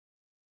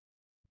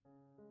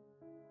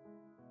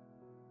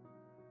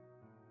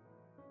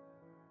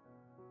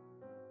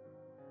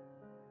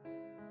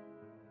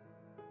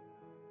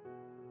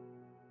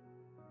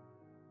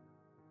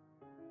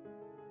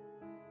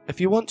If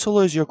you want to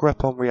lose your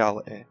grip on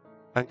reality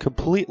and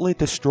completely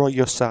destroy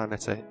your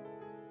sanity,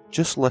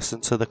 just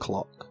listen to the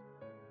clock.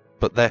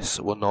 But this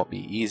will not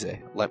be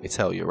easy, let me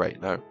tell you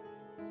right now.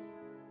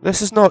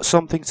 This is not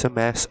something to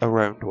mess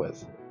around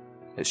with.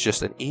 It's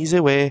just an easy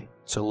way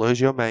to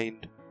lose your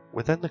mind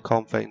within the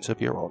confines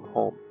of your own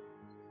home.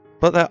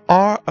 But there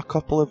are a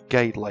couple of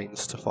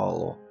guidelines to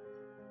follow.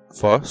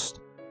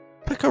 First,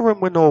 pick a room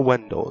with no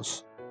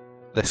windows.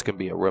 This can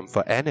be a room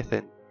for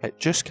anything, it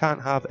just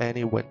can't have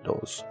any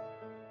windows.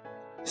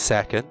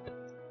 Second,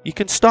 you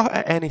can start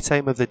at any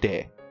time of the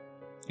day,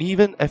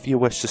 even if you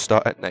wish to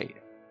start at night,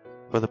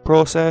 for the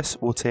process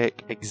will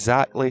take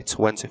exactly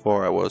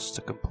 24 hours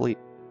to complete.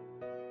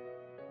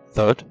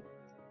 Third,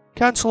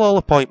 cancel all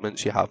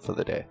appointments you have for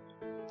the day.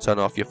 Turn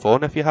off your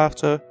phone if you have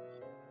to,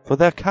 for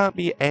there can't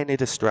be any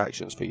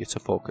distractions for you to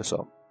focus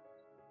on.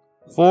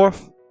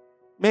 Fourth,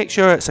 make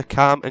sure it's a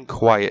calm and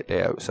quiet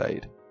day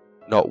outside,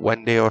 not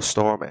windy or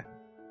stormy.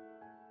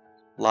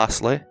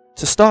 Lastly,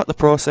 to start the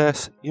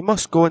process, you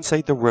must go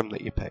inside the room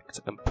that you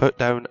picked and put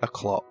down a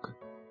clock.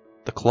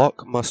 The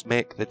clock must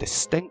make the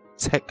distinct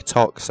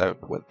tick-tock sound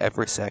with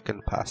every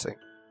second passing.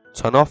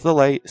 Turn off the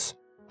lights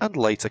and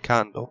light a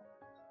candle.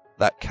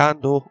 That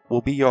candle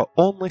will be your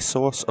only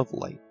source of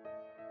light.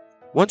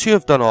 Once you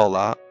have done all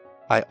that,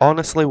 I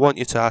honestly want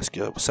you to ask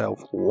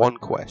yourself one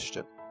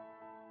question.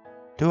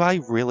 Do I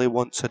really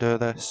want to do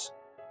this?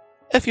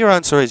 If your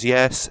answer is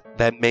yes,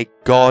 then may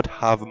God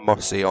have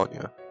mercy on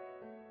you.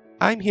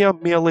 I'm here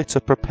merely to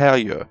prepare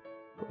you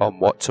on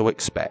what to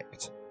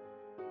expect.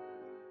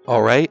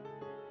 Alright,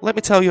 let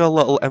me tell you a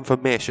little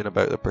information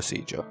about the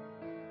procedure.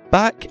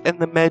 Back in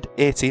the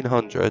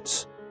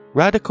mid-1800s,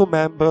 radical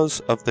members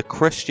of the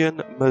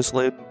Christian,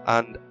 Muslim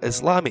and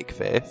Islamic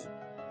faith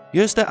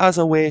used it as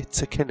a way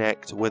to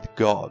connect with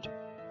God.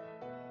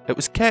 It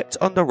was kept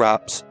under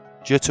wraps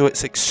due to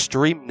its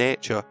extreme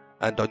nature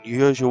and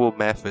unusual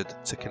method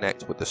to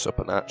connect with the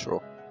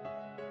supernatural.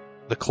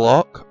 The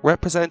clock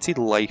represented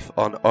life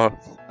on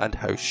earth and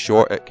how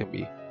short it can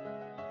be.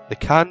 The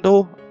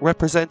candle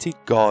represented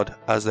God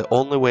as the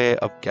only way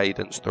of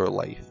guidance through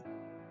life.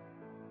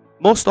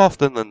 Most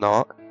often than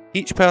not,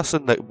 each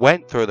person that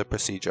went through the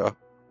procedure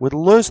would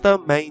lose their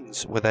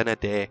minds within a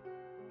day,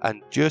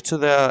 and due to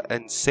their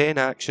insane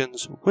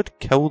actions would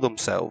kill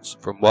themselves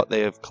from what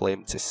they have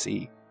claimed to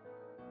see.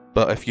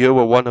 But if you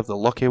were one of the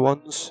lucky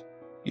ones,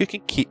 you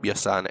can keep your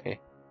sanity.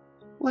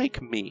 Like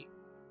me.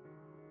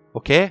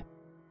 Okay?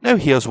 Now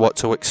here's what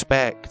to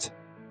expect.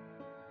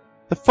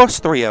 The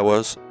first 3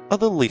 hours are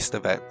the least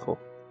eventful,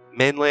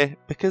 mainly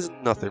because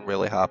nothing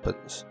really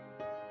happens.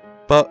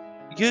 But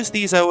use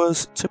these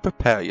hours to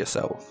prepare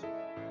yourself.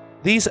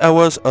 These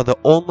hours are the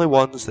only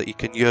ones that you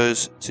can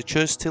use to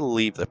choose to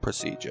leave the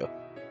procedure.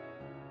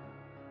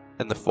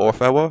 In the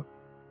 4th hour,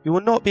 you will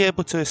not be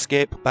able to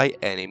escape by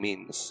any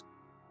means.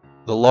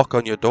 The lock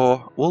on your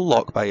door will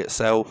lock by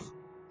itself,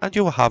 and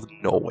you will have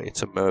no way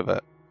to move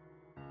it.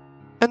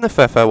 In the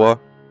 5th hour,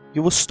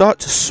 you will start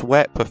to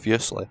sweat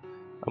profusely,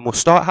 and will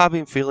start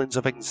having feelings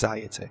of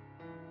anxiety.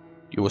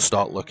 You will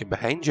start looking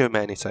behind you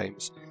many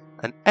times,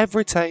 and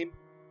every time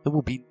there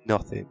will be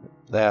nothing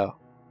there.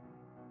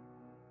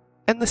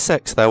 In the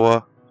 6th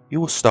hour, you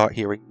will start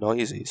hearing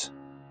noises.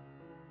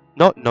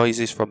 Not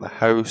noises from the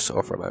house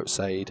or from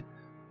outside,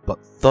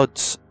 but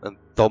thuds and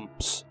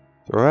thumps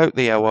throughout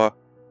the hour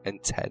in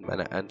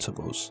 10-minute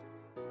intervals,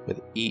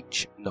 with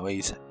each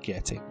noise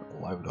getting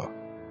louder.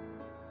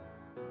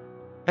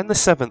 In the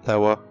 7th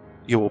hour,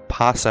 you will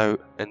pass out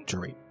and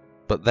dream,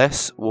 but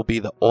this will be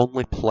the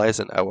only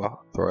pleasant hour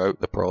throughout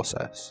the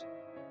process.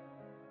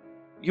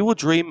 You will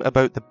dream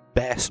about the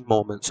best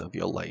moments of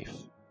your life,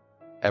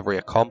 every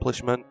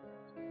accomplishment,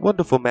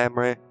 wonderful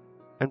memory,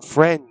 and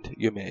friend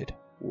you made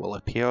will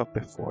appear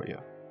before you.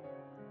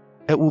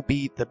 It will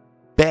be the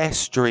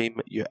best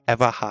dream you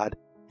ever had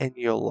in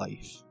your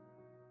life.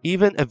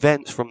 Even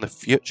events from the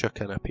future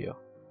can appear.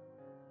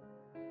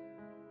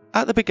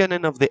 At the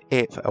beginning of the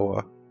 8th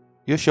hour,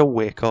 you shall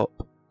wake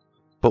up,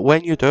 but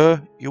when you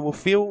do, you will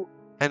feel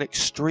an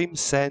extreme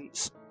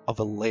sense of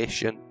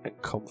elation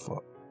and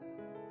comfort,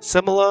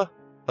 similar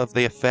of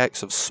the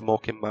effects of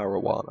smoking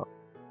marijuana.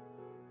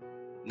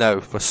 Now,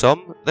 for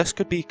some, this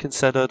could be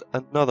considered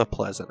another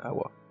pleasant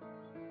hour,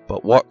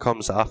 but what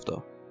comes after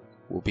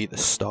will be the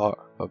start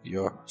of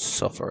your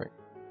suffering.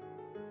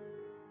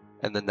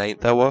 In the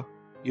 9th hour,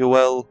 you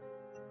will,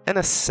 in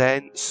a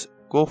sense,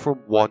 go from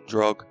one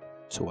drug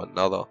to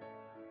another.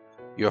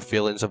 Your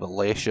feelings of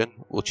elation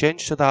will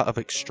change to that of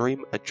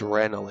extreme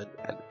adrenaline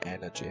and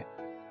energy,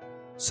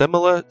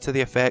 similar to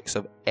the effects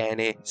of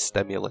any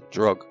stimulant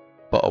drug.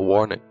 But a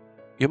warning,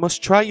 you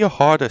must try your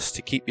hardest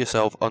to keep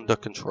yourself under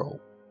control.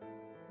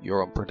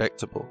 You're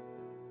unpredictable.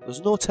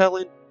 There's no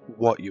telling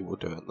what you will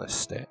do in this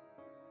state.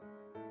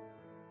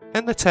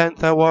 In the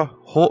 10th hour,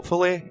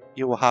 hopefully,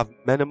 you will have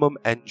minimum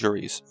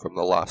injuries from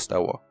the last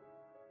hour.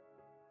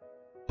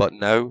 But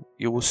now,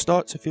 you will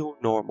start to feel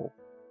normal,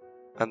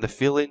 and the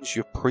feelings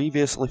you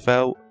previously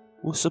felt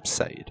will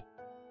subside.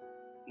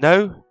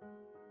 Now,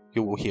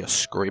 you will hear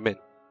screaming.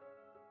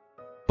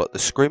 But the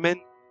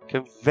screaming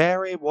can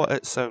vary what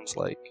it sounds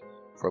like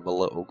from a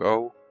little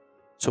girl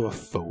to a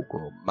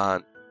full-grown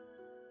man.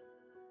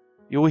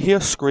 You will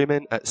hear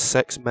screaming at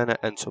 6-minute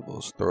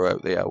intervals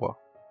throughout the hour.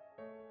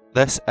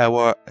 This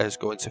hour is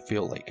going to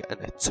feel like an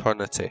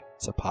eternity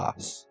to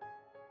pass.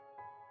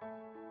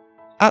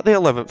 At the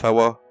 11th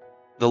hour,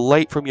 the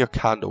light from your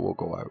candle will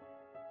go out.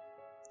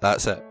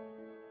 That's it.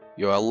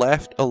 You are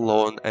left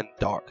alone in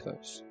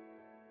darkness.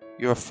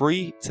 You are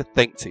free to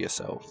think to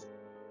yourself,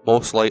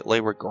 most likely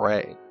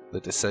regretting the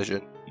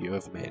decision you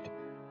have made.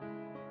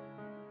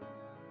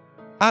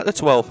 At the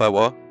 12th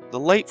hour, the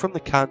light from the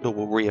candle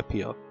will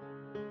reappear,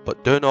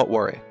 but do not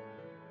worry,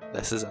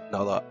 this is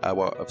another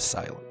hour of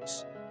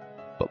silence,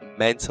 but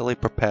mentally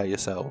prepare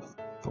yourself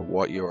for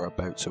what you are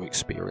about to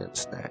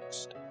experience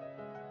next.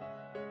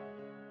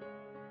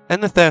 In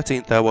the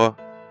 13th hour,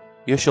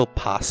 you shall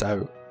pass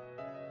out,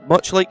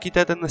 much like you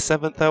did in the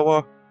 7th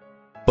hour,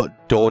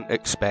 but don't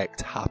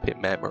expect happy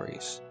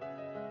memories.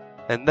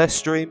 In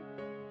this dream,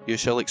 you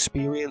shall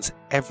experience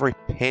every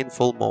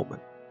painful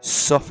moment,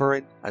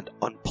 suffering and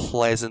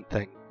unpleasant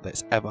thing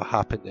that's ever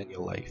happened in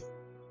your life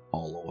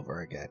all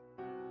over again.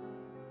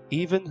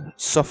 Even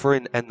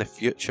suffering in the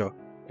future,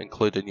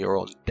 including your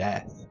own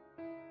death.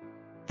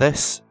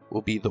 This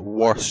will be the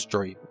worst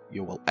dream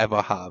you will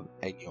ever have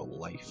in your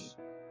life.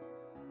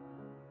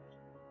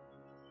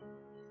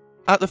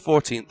 At the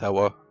 14th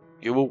hour,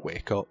 you will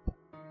wake up.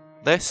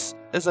 This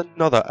is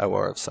another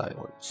hour of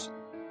silence,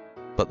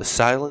 but the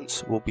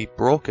silence will be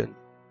broken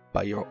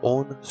by your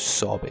own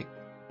sobbing.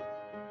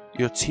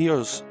 Your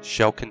tears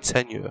shall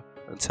continue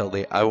until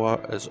the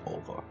hour is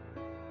over.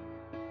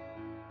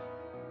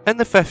 In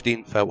the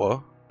 15th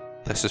hour,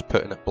 this is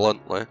putting it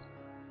bluntly,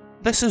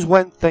 this is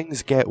when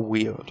things get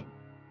weird.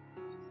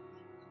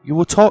 You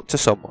will talk to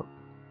someone.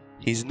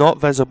 He's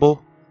not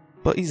visible,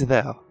 but he's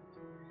there.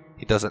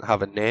 He doesn't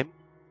have a name,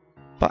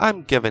 but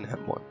I'm giving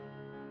him one.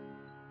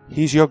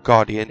 He's your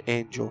guardian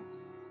angel,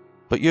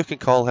 but you can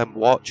call him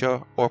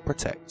Watcher or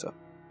Protector.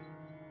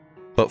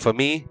 But for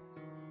me,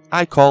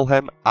 I call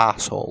him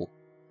Asshole.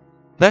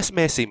 This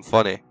may seem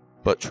funny,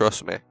 but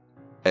trust me,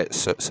 it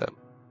suits him.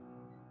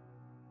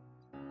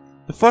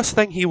 The first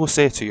thing he will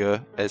say to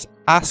you is,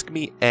 ask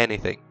me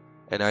anything,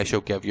 and I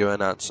shall give you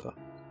an answer.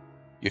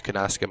 You can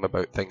ask him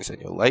about things in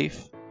your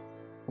life,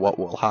 what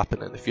will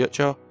happen in the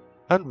future,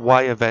 and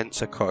why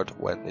events occurred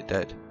when they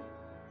did.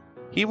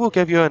 He will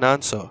give you an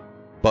answer,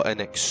 but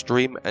in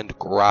extreme and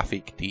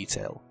graphic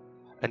detail,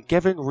 and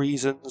giving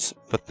reasons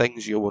for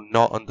things you will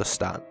not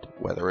understand,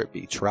 whether it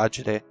be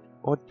tragedy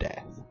or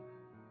death.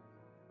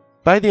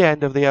 By the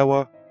end of the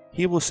hour,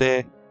 he will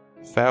say,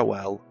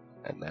 farewell,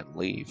 and then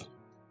leave.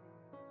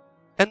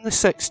 In the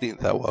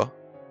 16th hour,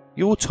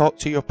 you will talk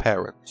to your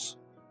parents,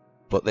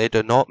 but they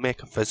do not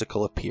make a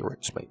physical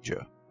appearance, mind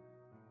you.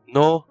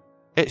 No,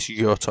 it's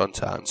your turn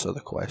to answer the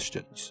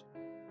questions.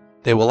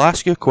 They will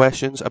ask you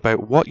questions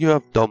about what you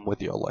have done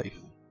with your life,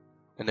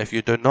 and if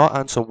you do not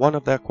answer one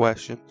of their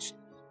questions,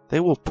 they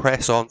will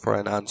press on for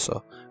an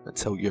answer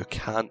until you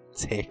can't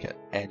take it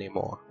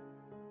anymore.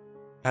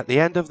 At the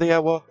end of the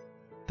hour,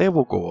 they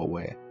will go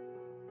away.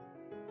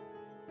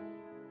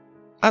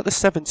 At the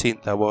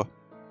 17th hour,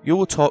 you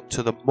will talk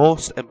to the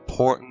most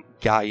important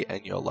guy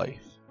in your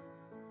life,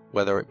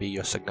 whether it be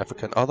your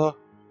significant other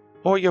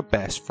or your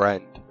best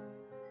friend.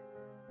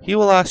 He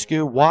will ask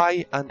you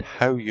why and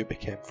how you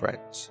became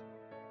friends.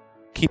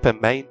 Keep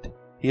in mind,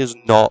 he is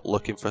not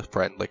looking for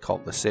friendly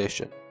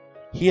conversation.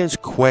 He is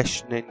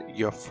questioning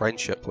your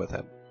friendship with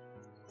him,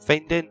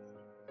 finding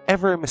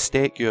every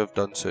mistake you have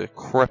done to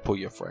cripple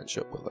your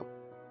friendship with him.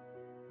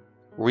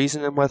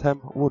 Reasoning with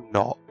him will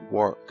not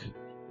work,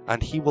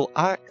 and he will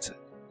act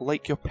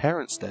like your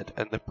parents did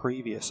in the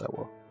previous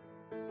hour.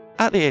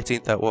 At the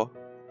 18th hour,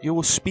 you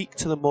will speak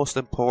to the most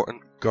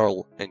important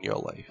girl in your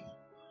life,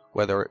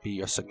 whether it be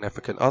your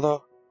significant other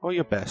or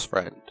your best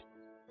friend.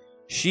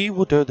 She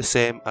will do the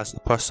same as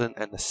the person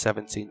in the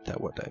 17th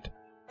hour did,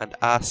 and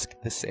ask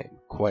the same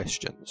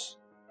questions.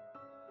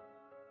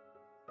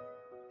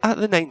 At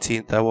the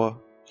 19th hour,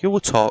 you will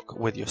talk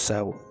with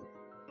yourself,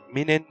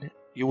 meaning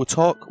you will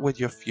talk with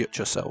your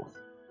future self,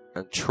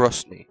 and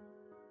trust me,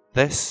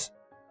 this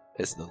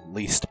is the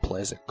least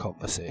pleasant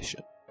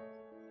conversation.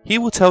 He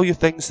will tell you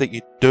things that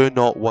you do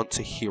not want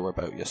to hear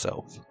about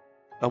yourself,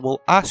 and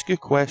will ask you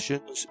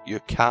questions you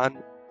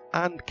can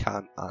and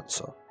can't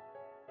answer.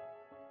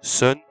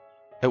 Soon,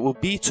 it will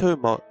be too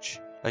much,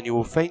 and you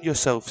will find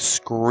yourself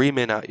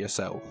screaming at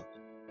yourself,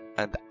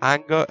 and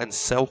anger and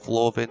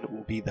self-loathing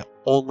will be the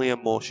only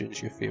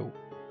emotions you feel.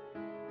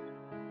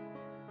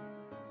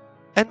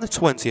 In the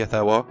 20th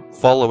hour,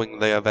 following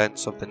the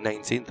events of the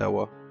 19th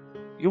hour,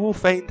 you will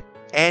find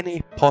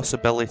any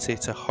possibility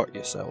to hurt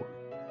yourself.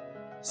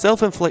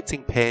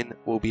 Self-inflicting pain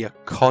will be a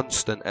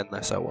constant in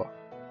this hour.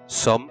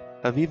 Some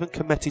have even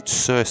committed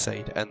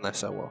suicide in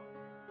this hour.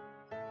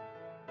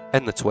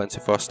 In the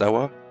 21st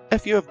hour,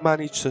 if you have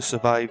managed to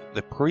survive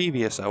the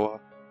previous hour,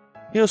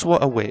 here's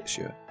what awaits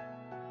you.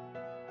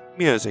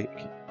 Music.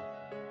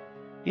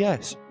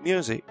 Yes,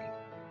 music.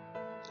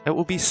 It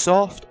will be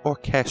soft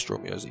orchestral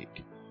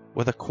music,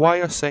 with a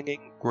choir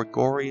singing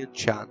Gregorian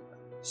chant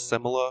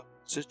similar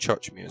to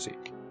church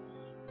music,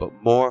 but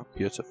more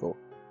beautiful.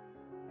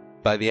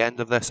 By the end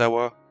of this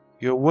hour,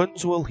 your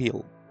wounds will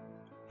heal.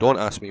 Don't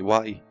ask me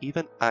why,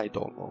 even I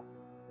don't know.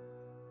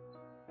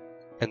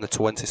 In the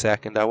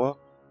 22nd hour,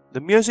 the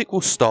music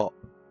will stop.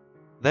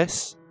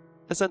 This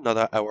is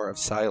another hour of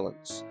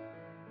silence,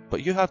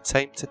 but you have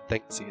time to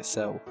think to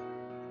yourself.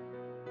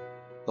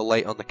 The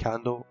light on the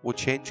candle will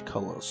change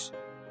colours,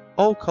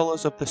 all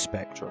colours of the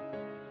spectrum.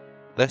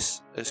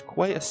 This is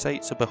quite a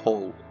sight to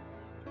behold.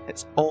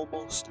 It's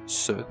almost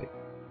soothing.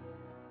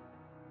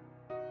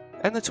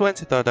 In the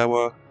 23rd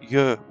hour,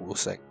 you will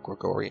sing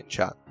Gregorian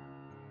chant,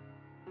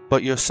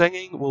 but your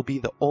singing will be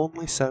the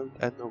only sound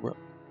in the room.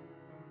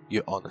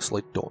 You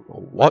honestly don't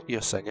know what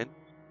you're singing,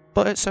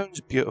 but it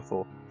sounds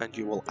beautiful and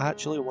you will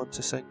actually want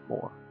to sing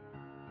more.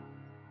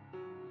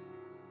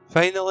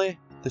 Finally,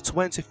 the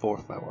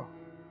 24th hour.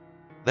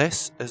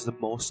 This is the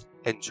most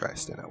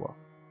interesting hour.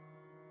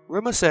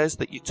 Rumour says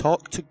that you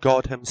talk to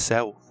God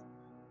himself,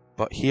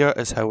 but here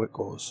is how it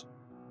goes.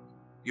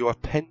 You are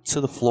pinned to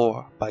the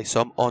floor by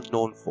some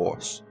unknown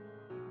force,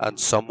 and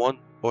someone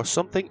or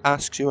something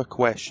asks you a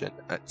question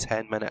at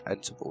 10-minute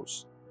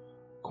intervals.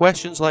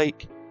 Questions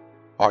like,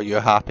 are you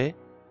happy?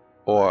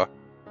 Or,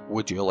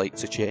 would you like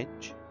to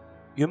change?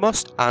 You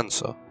must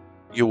answer.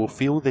 You will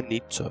feel the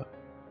need to.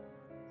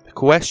 The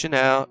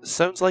questionnaire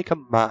sounds like a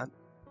man,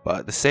 but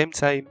at the same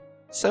time,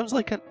 sounds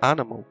like an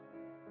animal.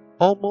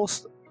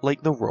 Almost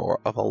like the roar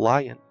of a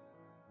lion.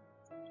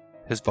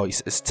 His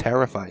voice is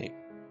terrifying,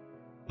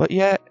 but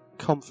yet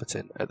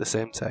comforting at the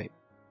same time.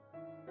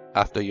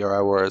 After your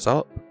hour is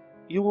up,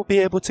 you will be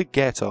able to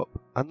get up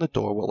and the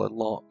door will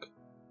unlock.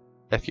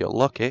 If you're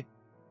lucky,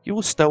 you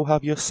will still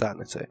have your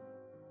sanity.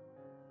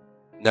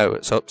 Now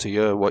it's up to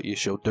you what you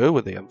shall do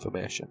with the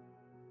information.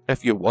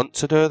 If you want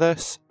to do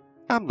this,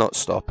 I'm not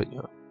stopping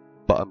you,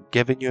 but I'm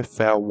giving you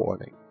fair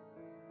warning.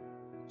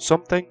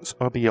 Some things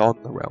are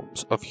beyond the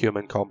realms of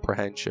human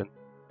comprehension,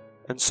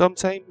 and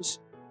sometimes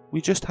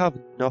we just have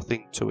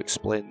nothing to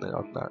explain the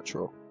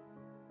unnatural.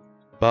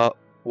 But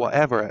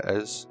whatever it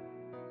is,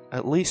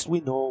 at least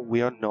we know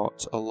we are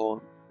not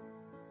alone.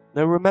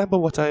 Now remember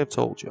what I have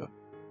told you.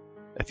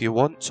 If you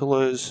want to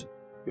lose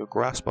your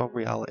grasp on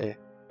reality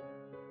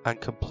and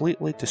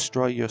completely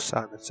destroy your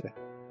sanity,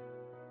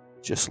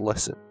 just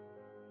listen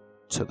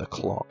to the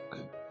clock.